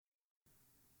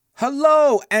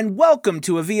Hello and welcome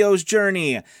to A VO's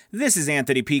Journey. This is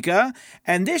Anthony Pica,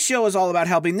 and this show is all about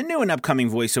helping the new and upcoming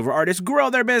voiceover artists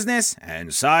grow their business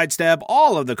and sidestep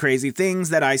all of the crazy things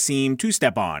that I seem to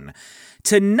step on.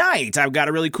 Tonight, I've got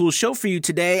a really cool show for you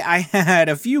today. I had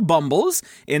a few bumbles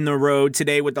in the road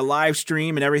today with the live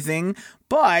stream and everything,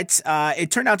 but it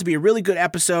turned out to be a really good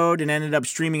episode and ended up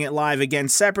streaming it live again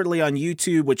separately on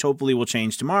YouTube, which hopefully will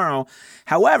change tomorrow.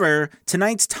 However,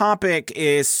 tonight's topic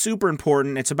is super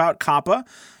important. It's about COPPA,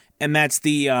 and that's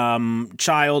the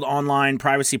Child Online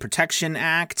Privacy Protection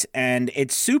Act, and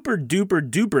it's super duper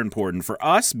duper important for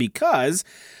us because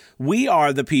we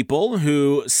are the people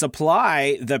who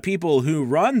supply the people who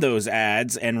run those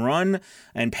ads and run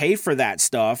and pay for that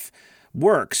stuff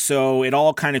work. So it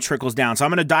all kind of trickles down. So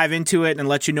I'm going to dive into it and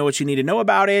let you know what you need to know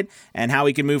about it and how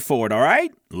we can move forward. All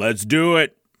right, let's do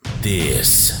it.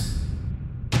 This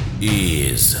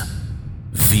is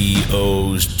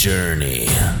VO's Journey.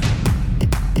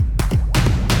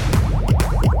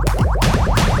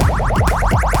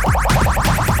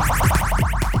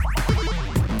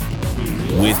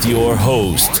 With your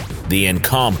host, the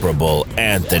incomparable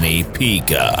Anthony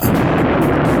Pica.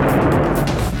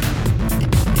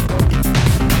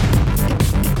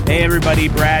 Hey everybody,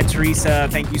 Brad, Teresa,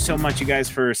 thank you so much, you guys,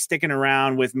 for sticking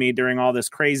around with me during all this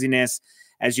craziness.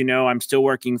 As you know, I'm still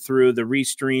working through the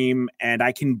restream, and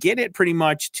I can get it pretty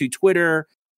much to Twitter,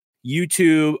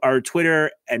 YouTube, or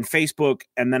Twitter and Facebook,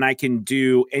 and then I can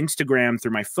do Instagram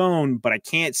through my phone, but I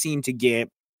can't seem to get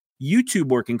YouTube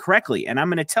working correctly. And I'm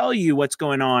going to tell you what's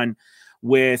going on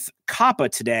with COPPA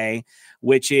today,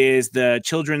 which is the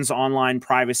Children's Online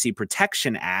Privacy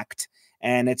Protection Act.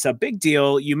 And it's a big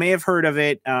deal. You may have heard of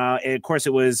it. Of course,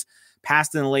 it was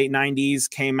passed in the late 90s,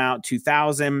 came out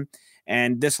 2000.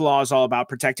 And this law is all about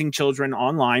protecting children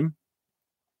online.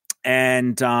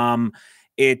 And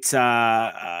it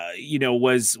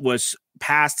was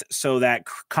passed so that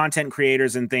content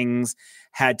creators and things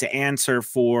had to answer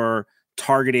for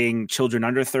targeting children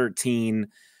under 13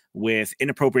 with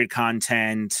inappropriate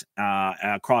content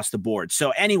across the board. So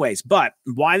anyways, but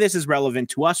why this is relevant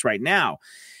to us right now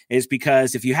is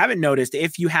because if you haven't noticed,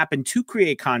 if you happen to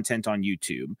create content on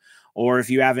YouTube, or if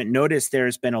you haven't noticed,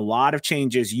 there's been a lot of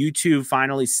changes. YouTube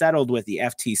finally settled with the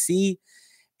FTC,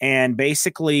 and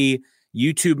basically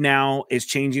YouTube now is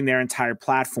changing their entire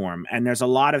platform, and there's a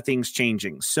lot of things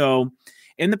changing. So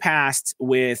in the past,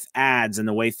 with ads and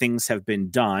the way things have been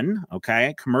done,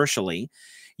 okay, commercially,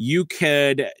 you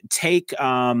could take,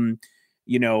 ads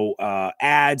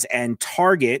and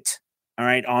target, all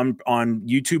right, on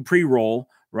YouTube pre-roll,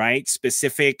 right,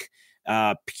 specific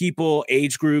people,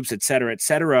 age groups, et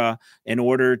cetera, in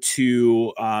order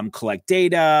to collect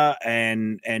data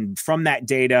and from that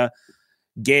data,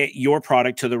 get your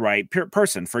product to the right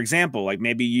person. For example, like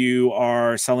maybe you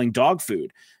are selling dog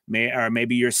food. Or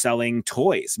maybe you're selling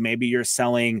toys. Maybe you're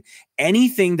selling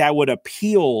anything that would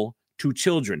appeal to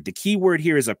children. The key word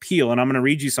here is appeal, and I'm going to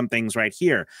read you some things right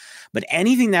here. But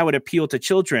anything that would appeal to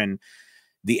children,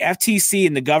 the FTC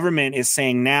and the government is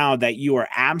saying now that you are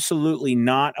absolutely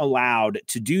not allowed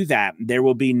to do that. There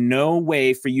will be no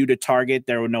way for you to target.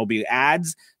 There will no be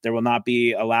ads. There will not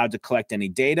be allowed to collect any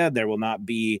data. There will not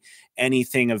be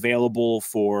anything available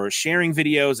for sharing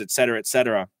videos, et cetera, et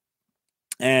cetera.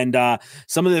 And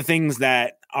some of the things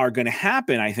that are going to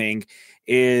happen, I think,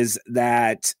 is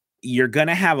that you're going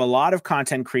to have a lot of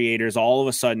content creators all of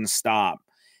a sudden stop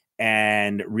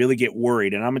and really get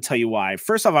worried. And I'm going to tell you why.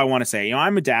 First off, I want to say,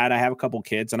 I'm a dad. I have a couple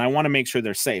kids, and I want to make sure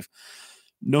they're safe.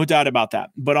 No doubt about that.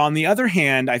 But on the other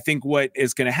hand, I think what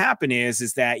is going to happen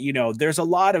is that, there's a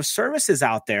lot of services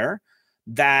out there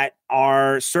that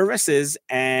are services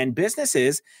and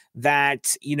businesses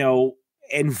that,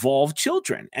 involve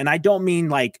children. And I don't mean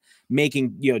like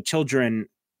making, children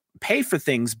pay for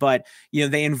things, but,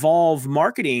 they involve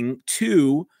marketing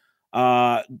to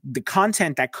the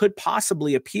content that could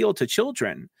possibly appeal to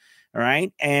children. All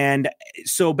right. And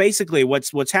so basically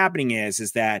what's happening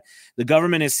is that the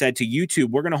government has said to YouTube,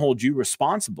 we're going to hold you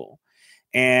responsible,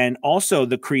 and also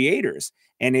the creators.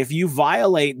 And if you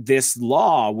violate this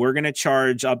law, we're going to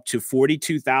charge up to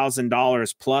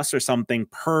 $42,000 plus or something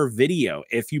per video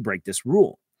if you break this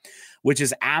rule, which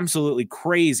is absolutely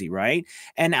crazy, right?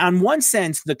 And on one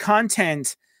sense, the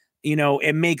content,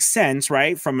 it makes sense,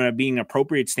 right, from a being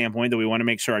appropriate standpoint that we want to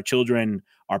make sure our children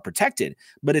are protected.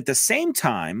 But at the same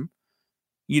time,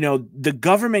 the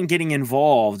government getting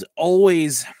involved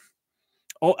always,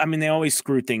 they always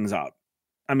screw things up.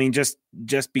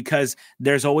 Just because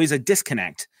there's always a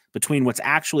disconnect between what's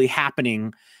actually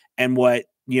happening and what,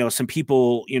 some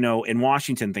people, in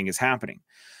Washington think is happening.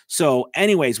 So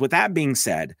anyways, with that being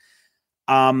said,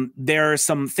 there are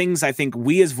some things I think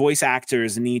we as voice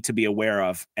actors need to be aware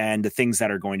of, and the things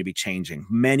that are going to be changing.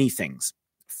 Many things.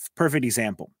 Perfect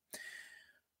example.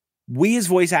 We as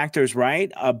voice actors,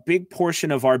 right? A big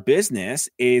portion of our business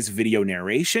is video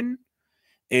narration,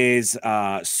 is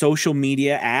social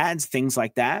media ads, things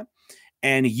like that.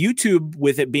 And YouTube,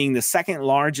 with it being the second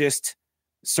largest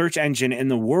search engine in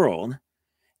the world,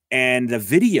 and the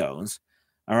videos,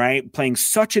 all right, playing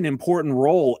such an important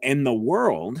role in the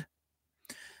world,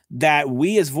 that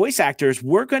we as voice actors,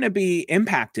 we're going to be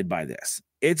impacted by this.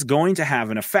 It's going to have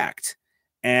an effect.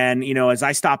 And, as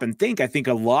I stop and think, I think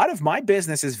a lot of my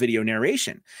business is video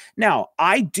narration. Now,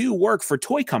 I do work for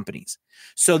toy companies.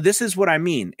 So this is what I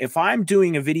mean. If I'm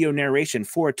doing a video narration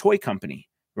for a toy company,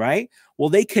 right? Well,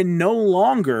 they can no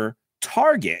longer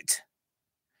target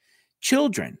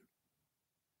children,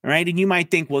 right? And you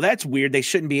might think, well, that's weird. They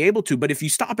shouldn't be able to. But if you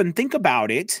stop and think about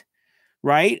it,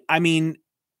 right? I mean,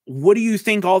 what do you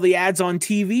think all the ads on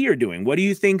TV are doing? What do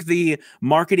you think the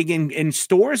marketing in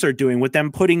stores are doing with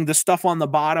them putting the stuff on the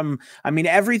bottom? I mean,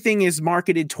 everything is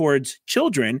marketed towards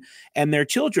children, and their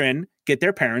children get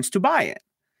their parents to buy it.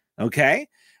 Okay.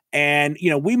 And,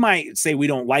 we might say we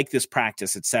don't like this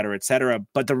practice, et cetera,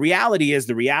 but the reality is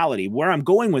the reality. Where I'm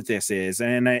going with this is,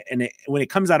 when it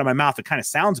comes out of my mouth, it kind of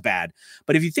sounds bad,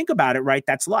 but if you think about it, right,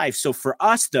 that's life. So for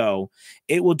us, though,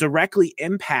 it will directly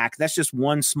impact, that's just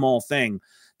one small thing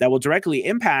that will directly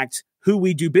impact who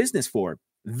we do business for.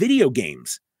 Video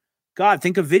games. God,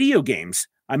 think of video games.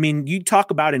 I mean, you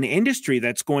talk about an industry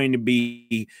that's going to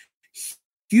be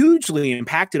hugely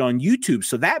impacted on YouTube.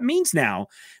 So that means now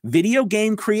video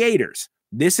game creators,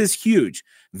 this is huge.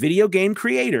 Video game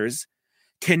creators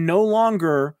can no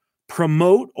longer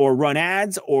promote or run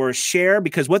ads or share,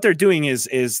 because what they're doing is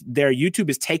their YouTube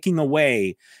is taking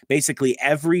away basically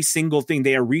every single thing.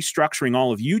 They are restructuring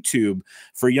all of YouTube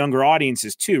for younger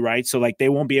audiences too, right? So like they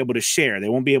won't be able to share. They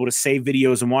won't be able to save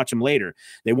videos and watch them later.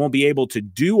 They won't be able to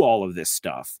do all of this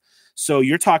stuff. So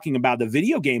you're talking about the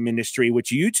video game industry,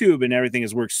 which YouTube and everything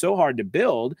has worked so hard to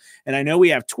build. And I know we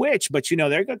have Twitch, but,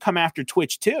 they're going to come after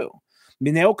Twitch too. I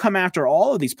mean, they'll come after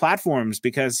all of these platforms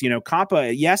because,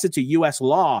 COPPA, yes, it's a U.S.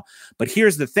 law, but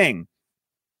here's the thing.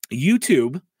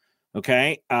 YouTube,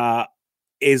 okay,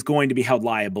 is going to be held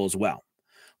liable as well,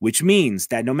 which means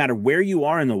that no matter where you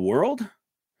are in the world,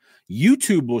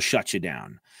 YouTube will shut you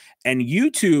down and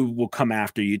YouTube will come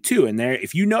after you too. And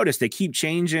if you notice, they keep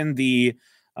changing the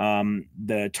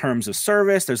terms of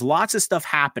service. There's lots of stuff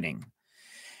happening.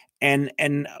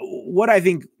 And what I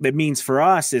think that means for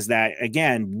us is that,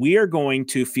 again, we are going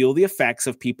to feel the effects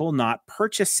of people not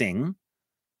purchasing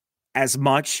as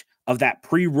much of that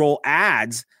pre-roll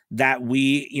ads that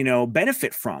we,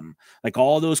 benefit from, like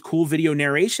all those cool video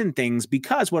narration things,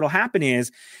 because what'll happen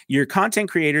is your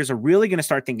content creators are really going to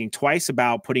start thinking twice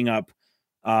about putting up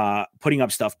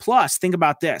stuff. Plus, think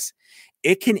about this.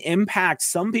 It can impact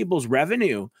some people's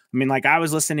revenue. I mean, like I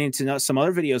was listening to some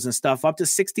other videos and stuff, up to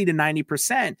 60 to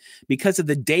 90%, because of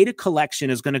the data collection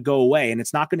is going to go away and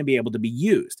it's not going to be able to be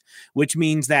used, which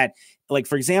means that, like,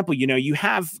 for example, you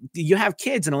have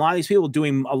kids and a lot of these people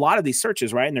doing a lot of these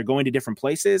searches, right? And they're going to different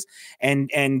places, and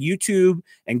YouTube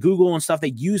and Google and stuff,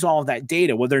 they use all of that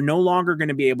data. Well, they're no longer going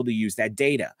to be able to use that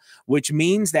data, which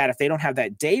means that if they don't have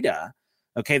that data,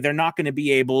 okay, they're not going to be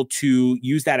able to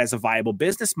use that as a viable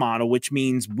business model, which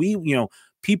means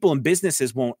people and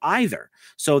businesses won't either.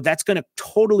 So that's going to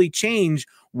totally change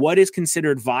what is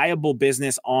considered viable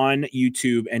business on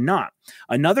YouTube and not.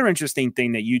 Another interesting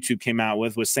thing that YouTube came out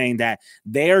with was saying that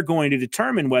they are going to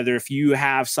determine whether, if you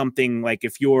have something like,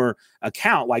 if your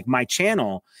account, like my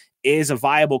channel, is a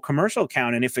viable commercial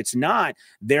account, and if it's not,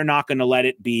 they're not going to let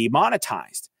it be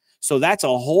monetized. So that's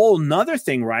a whole nother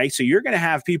thing, right? So you're going to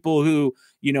have people who,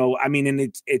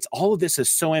 and it's all of this is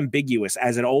so ambiguous,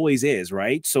 as it always is,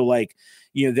 right? So like,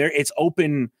 it's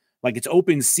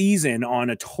open season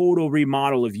on a total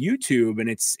remodel of YouTube. And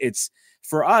it's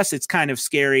for us, it's kind of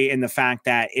scary in the fact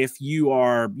that if you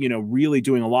are, really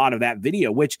doing a lot of that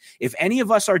video, which if any of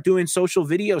us are doing social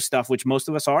video stuff, which most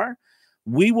of us are,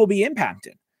 we will be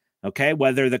impacted. Okay.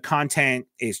 Whether the content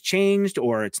is changed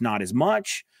or it's not as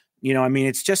much.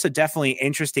 It's just a definitely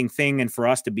interesting thing and for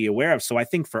us to be aware of. So I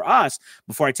think for us,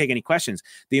 before I take any questions,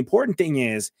 the important thing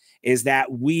is that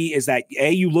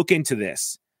you look into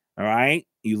this. All right.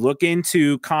 You look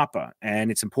into COPPA, and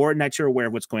it's important that you're aware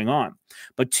of what's going on.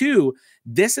 But two,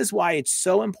 this is why it's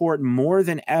so important more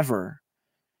than ever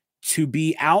to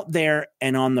be out there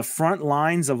and on the front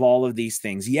lines of all of these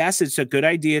things. Yes, it's a good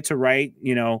idea to write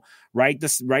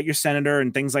your senator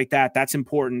and things like that. That's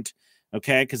important.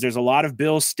 Okay. Because there's a lot of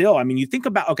bills still. I mean, you think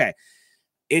about, okay,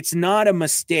 it's not a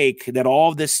mistake that all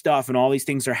of this stuff and all these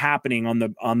things are happening on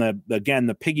the again,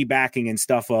 the piggybacking and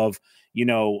stuff of,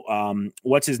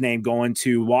 what's his name going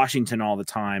to Washington all the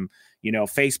time,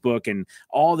 Facebook and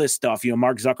all this stuff,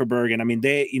 Mark Zuckerberg. And I mean,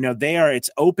 it's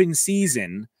open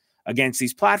season against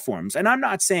these platforms. And I'm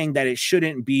not saying that it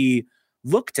shouldn't be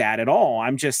looked at all.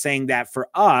 I'm just saying that for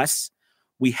us,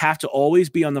 we have to always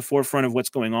be on the forefront of what's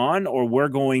going on, or we're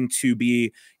going to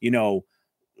be,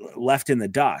 left in the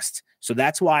dust. So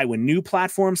that's why when new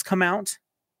platforms come out,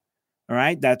 all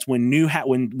right, that's when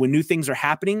when new things are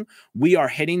happening, we are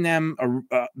hitting them.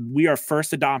 We are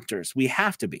first adopters. We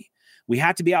have to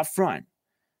be out front.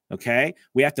 Okay.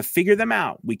 We have to figure them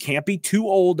out. We can't be too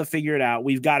old to figure it out.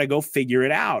 We've got to go figure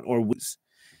it out all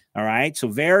right. So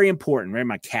very important, right?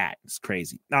 My cat is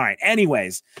crazy. All right.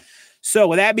 Anyways. So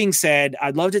with that being said,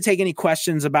 I'd love to take any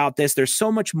questions about this. There's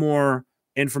so much more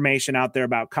information out there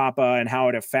about COPPA and how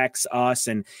it affects us.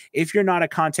 And if you're not a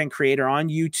content creator on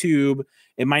YouTube,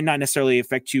 it might not necessarily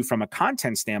affect you from a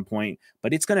content standpoint,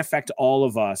 but it's going to affect all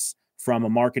of us from a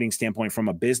marketing standpoint, from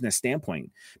a business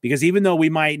standpoint. Because even though we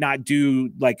might not do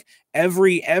like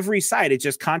every site, it's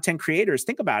just content creators.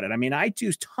 Think about it. I mean, I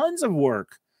do tons of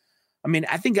work. I mean,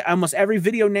 I think almost every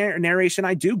video narration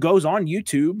I do goes on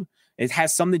YouTube. It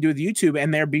has something to do with YouTube,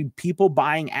 and there be people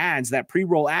buying ads, that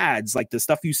pre-roll ads, like the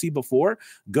stuff you see before,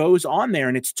 goes on there,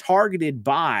 and it's targeted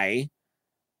by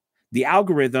the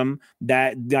algorithm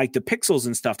that, like the pixels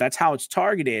and stuff. That's how it's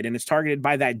targeted, and it's targeted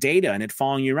by that data, and it's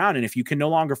following you around. And if you can no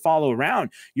longer follow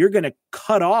around, you're going to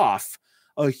cut off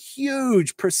a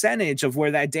huge percentage of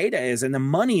where that data is, and the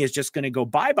money is just going to go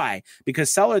bye-bye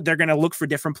because they're going to look for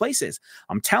different places.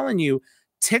 I'm telling you,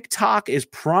 TikTok is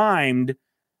primed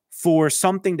for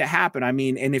something to happen. I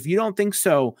mean, and if you don't think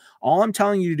so, all I'm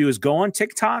telling you to do is go on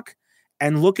TikTok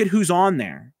and look at who's on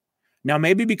there. Now,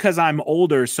 maybe because I'm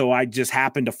older, so I just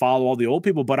happen to follow all the old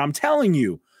people, but I'm telling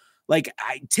you, like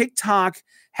TikTok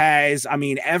has, I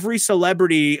mean, every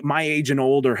celebrity my age and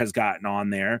older has gotten on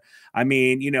there. I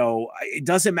mean, it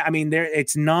doesn't, I mean,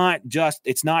 it's not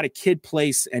a kid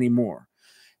place anymore.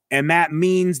 And that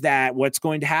means that what's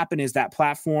going to happen is that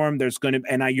platform,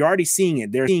 you're already seeing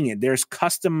it. There's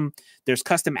custom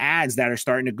ads that are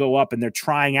starting to go up, and they're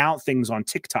trying out things on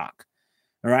TikTok.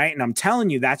 All right. And I'm telling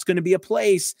you, that's going to be a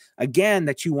place, again,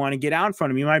 that you want to get out in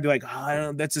front of. You might be like,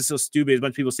 oh, that's just so stupid. There's a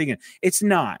bunch of people seeing it. It's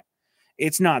not.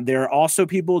 There are also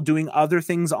people doing other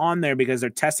things on there because they're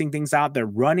testing things out. They're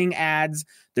running ads.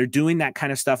 They're doing that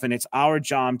kind of stuff. And it's our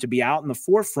job to be out in the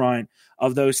forefront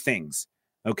of those things.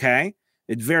 Okay.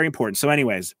 It's very important. So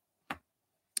anyways,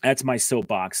 that's my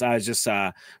soapbox. I was just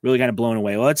really kind of blown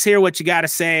away. Well, let's hear what you got to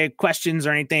say, questions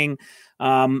or anything.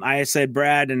 I said,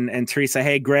 Brad and Teresa,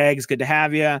 hey, Greg, it's good to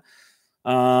have you.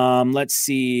 Let's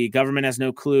see. Government has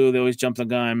no clue. They always jump the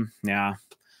gun. Yeah.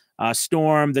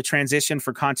 Storm, the transition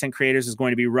for content creators is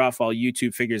going to be rough while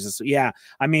YouTube figures this. Yeah.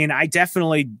 I mean, I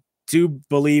definitely do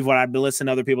believe what I've been listening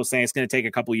to other people saying. It's going to take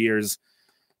a couple years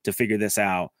to figure this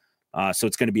out. So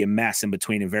it's going to be a mess in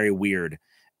between and very weird.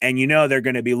 And, they're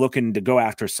going to be looking to go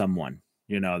after someone.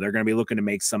 They're going to be looking to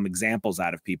make some examples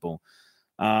out of people.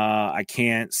 I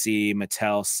can't see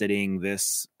Mattel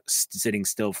sitting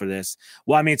still for this.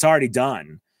 Well, I mean, it's already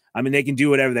done. I mean, they can do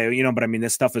whatever but I mean,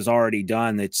 this stuff is already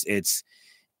done.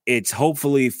 It's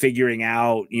hopefully figuring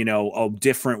out, a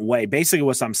different way. Basically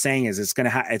what I'm saying is it's going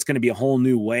to be a whole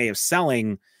new way of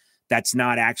selling that's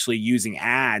not actually using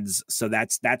ads. So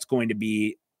that's going to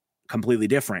be completely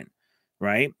different,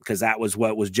 right? Because that was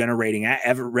what was generating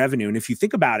revenue. And if you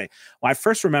think about it, I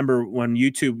first remember when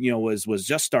YouTube, was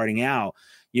just starting out,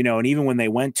 and even when they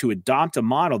went to adopt a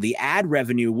model, the ad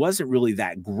revenue wasn't really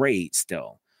that great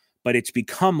still, but it's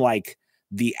become like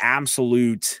the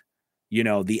absolute,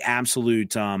 probably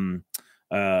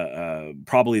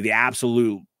the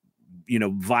absolute,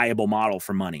 viable model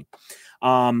for money.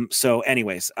 So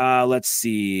anyways, let's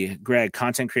see, Greg,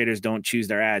 content creators don't choose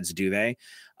their ads, do they?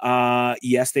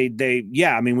 Yes,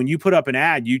 yeah. I mean, when you put up an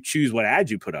ad, you choose what ad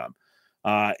you put up.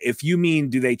 If you mean,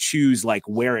 do they choose like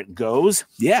where it goes?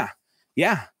 Yeah.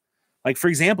 Like, for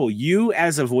example, you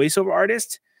as a voiceover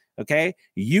artist, okay,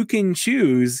 you can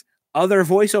choose other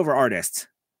voiceover artists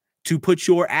to put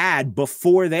your ad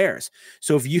before theirs.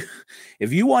 So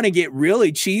if you want to get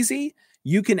really cheesy,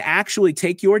 you can actually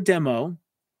take your demo,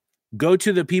 go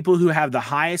to the people who have the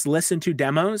highest listen to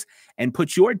demos and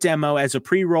put your demo as a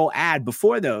pre-roll ad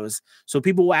before those. So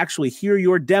people will actually hear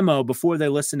your demo before they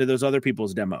listen to those other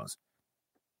people's demos.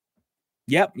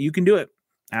 Yep, you can do it.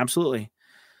 Absolutely.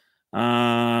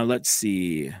 Let's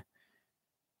see.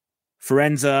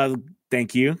 Forenza,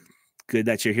 thank you. Good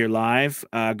that you're here live.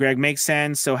 Greg, makes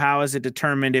sense. So how is it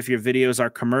determined if your videos are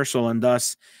commercial and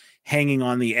thus hanging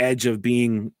on the edge of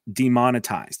being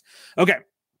demonetized. Okay.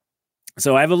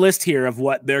 So I have a list here of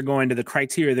what the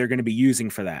criteria they're going to be using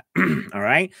for that. All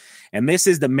right. And this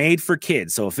is the made for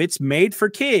kids. So if it's made for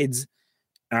kids,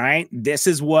 all right, this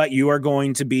is what you are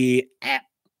going to be.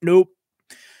 Nope.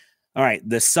 All right.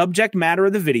 The subject matter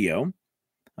of the video.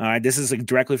 All right. This is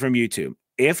directly from YouTube.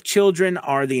 If children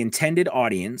are the intended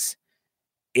audience,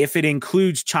 if it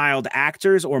includes child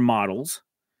actors or models,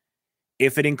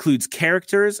 if it includes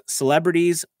characters,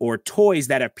 celebrities, or toys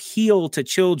that appeal to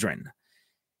children,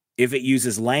 if it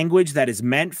uses language that is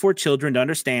meant for children to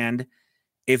understand,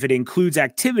 if it includes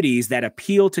activities that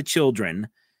appeal to children,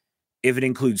 if it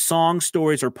includes songs,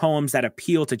 stories, or poems that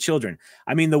appeal to children.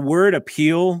 I mean, the word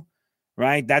appeal,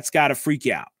 right? That's got to freak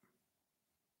you out.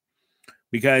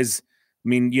 Because, I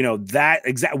mean,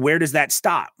 where does that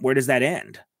stop? Where does that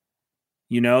end?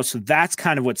 So that's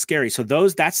kind of what's scary. So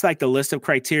that's like the list of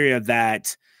criteria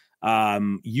that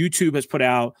YouTube has put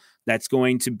out. That's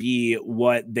going to be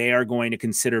what they are going to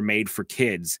consider made for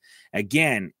kids.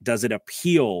 Again, does it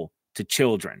appeal to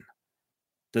children?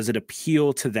 Does it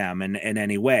appeal to them in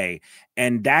any way?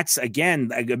 And that's,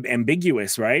 again,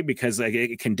 ambiguous, right? Because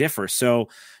it can differ. So,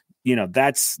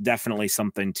 that's definitely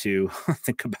something to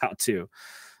think about too.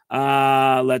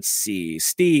 Let's see.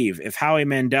 Steve, if Howie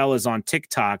Mandel is on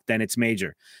TikTok, then it's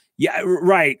major. Yeah,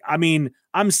 right. I mean,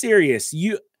 I'm serious.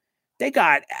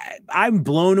 I'm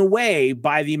blown away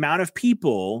by the amount of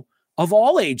people of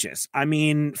all ages. I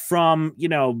mean, from,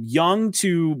 young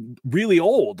to really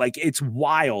old. Like, it's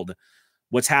wild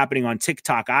what's happening on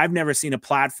TikTok. I've never seen a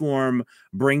platform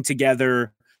bring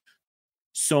together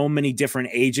so many different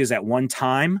ages at one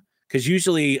time. Because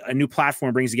usually a new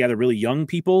platform brings together really young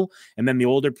people, and then the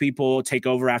older people take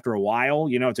over after a while,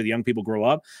 after the young people grow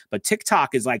up. But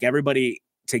TikTok is like everybody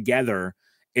together.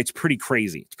 It's pretty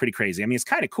crazy. I mean, it's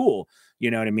kind of cool,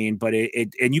 you know what I mean? But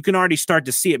and you can already start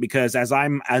to see it, because as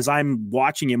I'm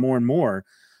watching it more and more,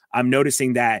 I'm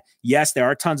noticing that, yes, there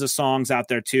are tons of songs out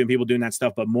there too, and people doing that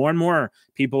stuff, but more and more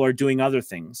people are doing other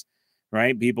things,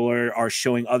 right? People are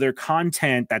showing other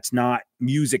content that's not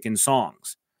music and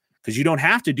songs, because you don't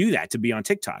have to do that to be on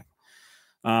TikTok.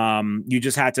 You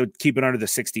just have to keep it under the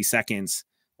 60 seconds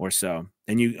or so.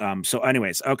 And so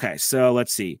anyways, okay. So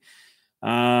let's see.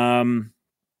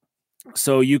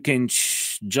 So you can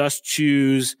just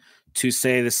choose to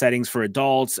say the settings for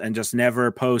adults and just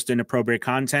never post inappropriate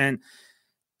content.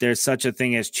 There's such a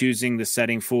thing as choosing the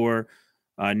setting for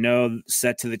no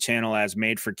set to the channel as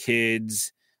made for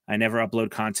kids. I never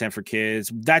upload content for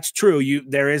kids. That's true.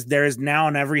 There is now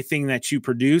in everything that you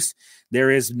produce, there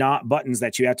is not buttons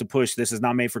that you have to push. This is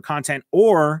not made for content,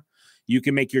 or you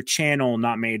can make your channel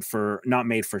not made for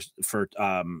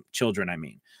children. I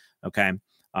mean, okay.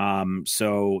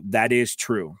 So that is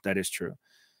true.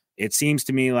 It seems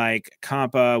to me like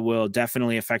COPPA will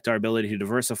definitely affect our ability to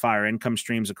diversify our income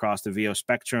streams across the VO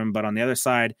spectrum. But on the other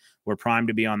side, we're primed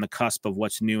to be on the cusp of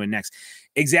what's new and next.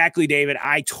 Exactly, David.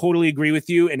 I totally agree with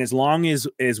you. And as long as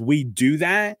we do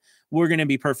that, we're going to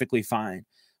be perfectly fine.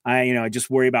 I just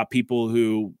worry about people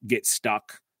who get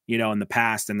stuck, in the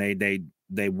past, and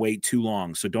they wait too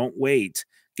long. So don't wait.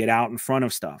 Get out in front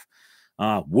of stuff.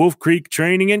 Wolf Creek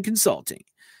Training and Consulting.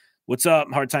 What's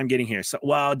up? Hard time getting here. So,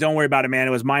 well, don't worry about it, man.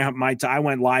 It was I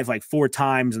went live like 4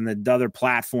 times, and the other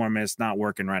platform is not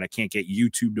working right. I can't get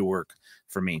YouTube to work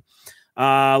for me.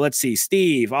 Let's see.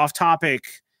 Steve, off topic.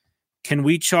 Can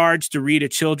we charge to read a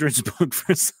children's book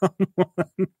for someone?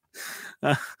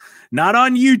 Not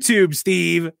on YouTube,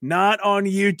 Steve. Not on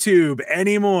YouTube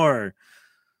anymore.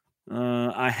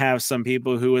 I have some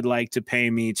people who would like to pay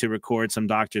me to record some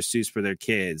Dr. Seuss for their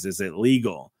kids. Is it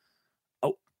legal?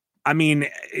 I mean,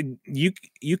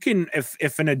 you can,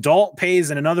 if an adult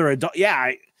pays and another adult,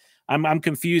 yeah, I'm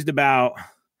confused about.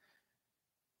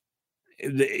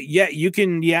 You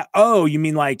can, yeah. Oh, you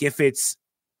mean like if it's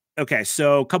okay?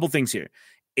 So a couple things here.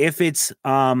 If it's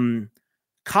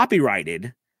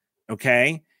copyrighted,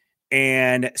 okay,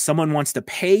 and someone wants to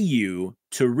pay you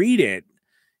to read it,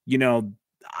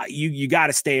 you got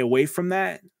to stay away from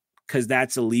that, because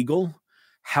that's illegal.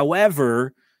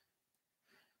 However,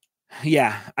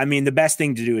 yeah, I mean, the best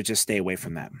thing to do is just stay away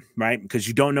from that, right? Because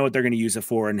you don't know what they're going to use it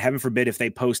for. And heaven forbid, if they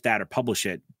post that or publish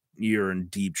it, you're in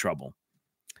deep trouble.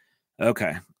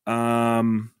 Okay.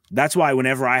 That's why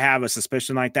whenever I have a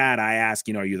suspicion like that, I ask,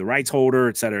 are you the rights holder,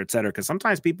 et cetera, because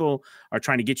sometimes people are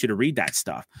trying to get you to read that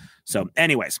stuff. So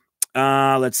anyways,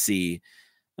 let's see.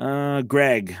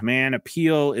 Greg, man,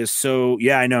 appeal is so,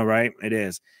 yeah, I know, right? It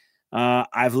is.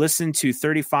 I've listened to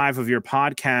 35 of your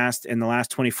podcast in the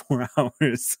last 24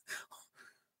 hours.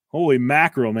 Holy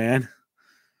mackerel, man.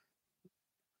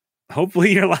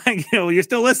 Hopefully you're like, you're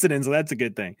still listening. So that's a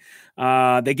good thing.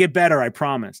 They get better. I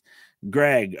promise.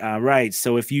 Greg, right.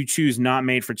 So if you choose not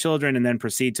made for children and then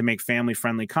proceed to make family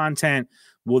friendly content,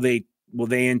 will they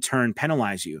in turn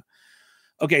penalize you?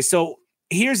 Okay. So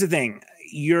here's the thing.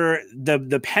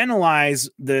 The penalize,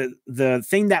 the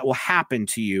thing that will happen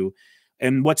to you,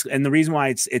 and the reason why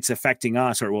it's affecting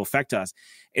us, or it will affect us,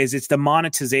 is it's the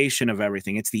monetization of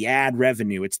everything. It's the ad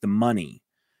revenue. It's the money.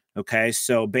 Okay.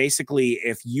 So basically,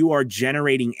 if you are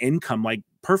generating income, like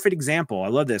perfect example, I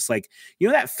love this. Like,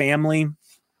 that family,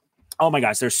 oh my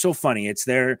gosh, they're so funny. It's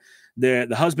the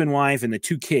husband, wife, and the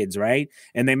 2 kids, right?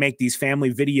 And they make these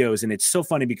family videos, and it's so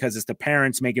funny because it's the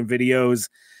parents making videos.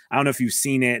 I don't know if you've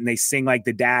seen it, and they sing like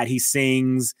the dad, he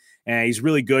sings, and he's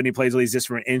really good, and he plays all these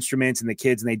different instruments, and the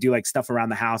kids, and they do like stuff around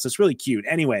the house. It's really cute.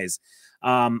 Anyways,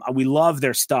 we love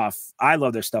their stuff. I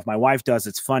love their stuff. My wife does.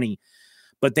 It's funny.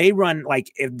 But they run,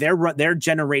 like, if they're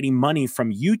generating money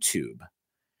from YouTube,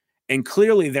 and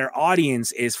clearly their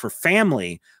audience is for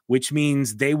family, which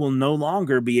means they will no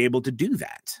longer be able to do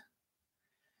that,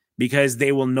 because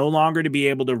they will no longer to be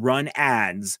able to run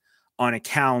ads on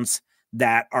accounts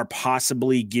that are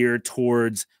possibly geared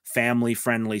towards family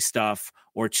friendly stuff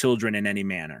or children in any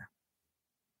manner.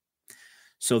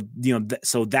 So,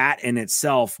 so that in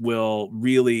itself will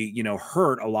really,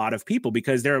 hurt a lot of people,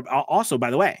 because they're also, by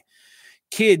the way,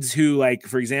 kids who, like,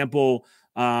 for example,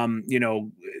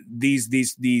 these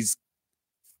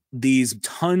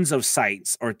tons of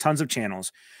sites or tons of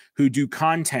channels who do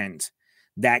content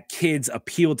that kids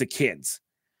appeal to kids,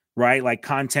 right? Like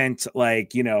content,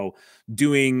 like,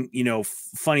 doing,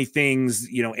 funny things,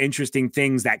 interesting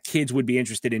things that kids would be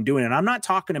interested in doing. And I'm not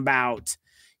talking about,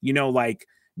 like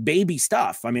baby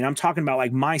stuff. I mean, I'm talking about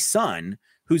like my son,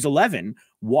 who's 11,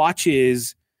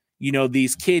 watches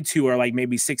these kids who are like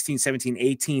maybe 16, 17,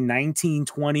 18, 19,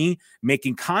 20,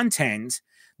 making content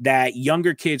that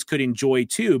younger kids could enjoy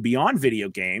too, beyond video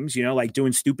games, like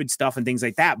doing stupid stuff and things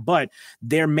like that. But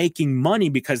they're making money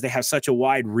because they have such a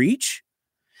wide reach.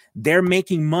 They're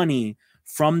making money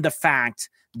from the fact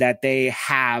that they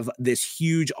have this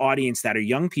huge audience that are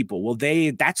young people. Well,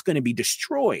 that's going to be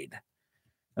destroyed.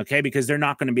 Okay, because they're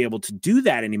not going to be able to do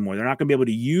that anymore. They're not going to be able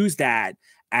to use that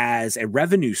as a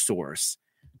revenue source.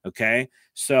 Okay,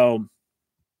 so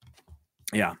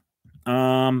yeah,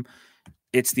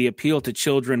 it's the appeal to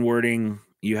children wording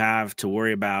you have to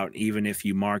worry about, even if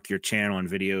you mark your channel and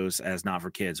videos as not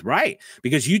for kids, right?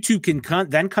 Because YouTube can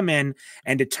then come in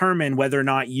and determine whether or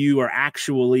not you are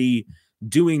actually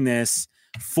doing this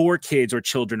for kids or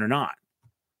children or not,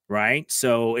 right?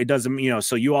 So it doesn't,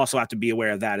 so you also have to be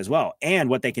aware of that as well. And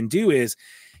what they can do is,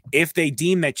 if they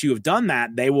deem that you have done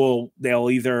that, they'll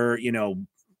either,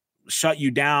 shut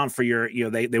you down for your,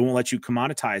 they won't let you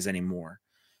commoditize anymore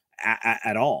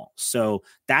at all. So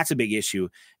that's a big issue.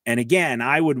 And again,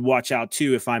 I would watch out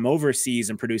too, if I'm overseas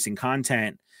and producing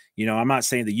content, I'm not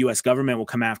saying the US government will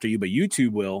come after you, but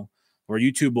YouTube will, or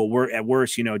YouTube will at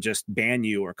worst, just ban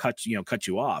you or cut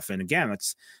you off. And again,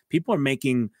 people are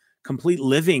making complete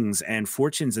livings and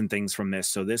fortunes and things from this.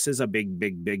 So this is a big,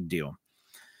 big, big deal.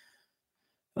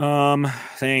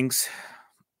 Thanks,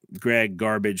 Greg.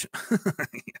 Garbage.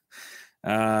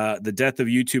 The death of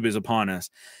YouTube is upon us.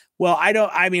 Well, I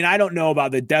don't know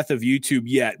about the death of YouTube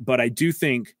yet, but I do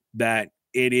think that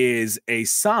it is a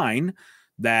sign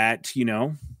that,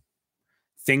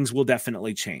 things will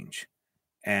definitely change.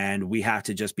 And we have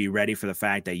to just be ready for the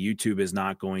fact that YouTube is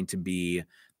not going to be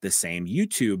the same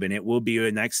YouTube, and it will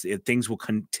be things will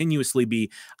continuously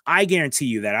be, I guarantee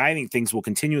you that I think things will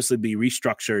continuously be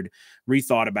restructured,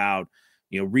 rethought about,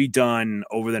 redone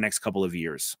over the next couple of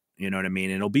years. You know what I mean?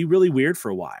 And it'll be really weird for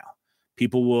a while.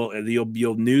 People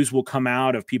news will come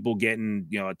out of people getting,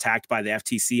 attacked by the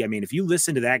FTC. I mean, if you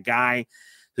listen to that guy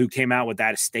who came out with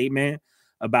that statement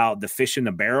about the fish in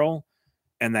the barrel,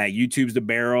 and that YouTube's the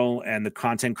barrel and the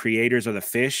content creators are the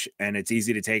fish, and it's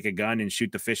easy to take a gun and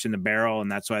shoot the fish in the barrel.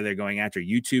 And that's why they're going after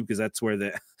YouTube, because that's where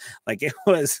it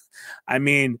was,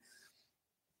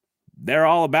 they're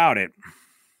all about it.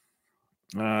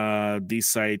 These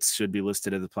sites should be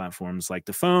listed as the platforms like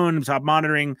the phone, top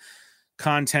monitoring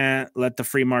content. Let the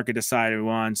free market decide it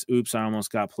wants. Oops, I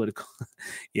almost got political.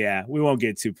 Yeah, we won't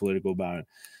get too political about it.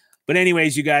 But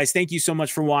anyways, you guys, thank you so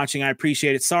much for watching. I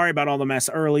appreciate it. Sorry about all the mess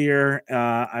earlier.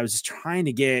 I was just trying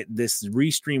to get this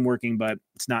restream working, but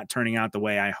it's not turning out the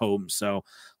way I hope. So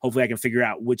hopefully I can figure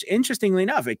out, which interestingly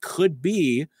enough, it could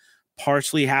be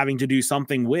partially having to do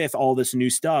something with all this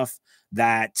new stuff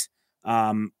that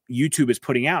YouTube is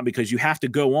putting out, because you have to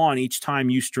go on each time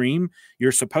you stream.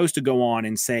 You're supposed to go on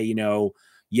and say,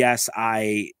 yes,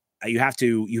 you have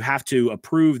to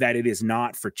approve that it is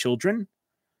not for children.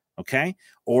 Okay.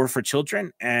 Or for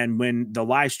children. And when the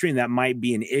live stream, that might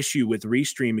be an issue with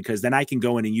Restream, because then I can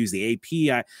go in and use the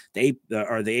API, the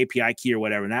API key or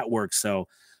whatever, and that works. So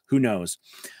who knows?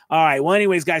 All right. Well,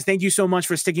 anyways, guys, thank you so much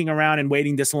for sticking around and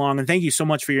waiting this long. And thank you so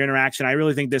much for your interaction. I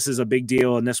really think this is a big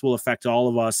deal, and this will affect all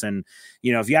of us. And,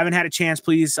 if you haven't had a chance,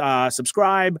 please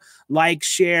subscribe, like,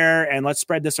 share, and let's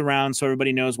spread this around so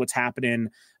everybody knows what's happening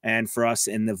and for us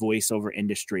in the voiceover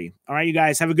industry. All right, you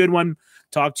guys, have a good one.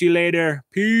 Talk to you later.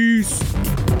 Peace.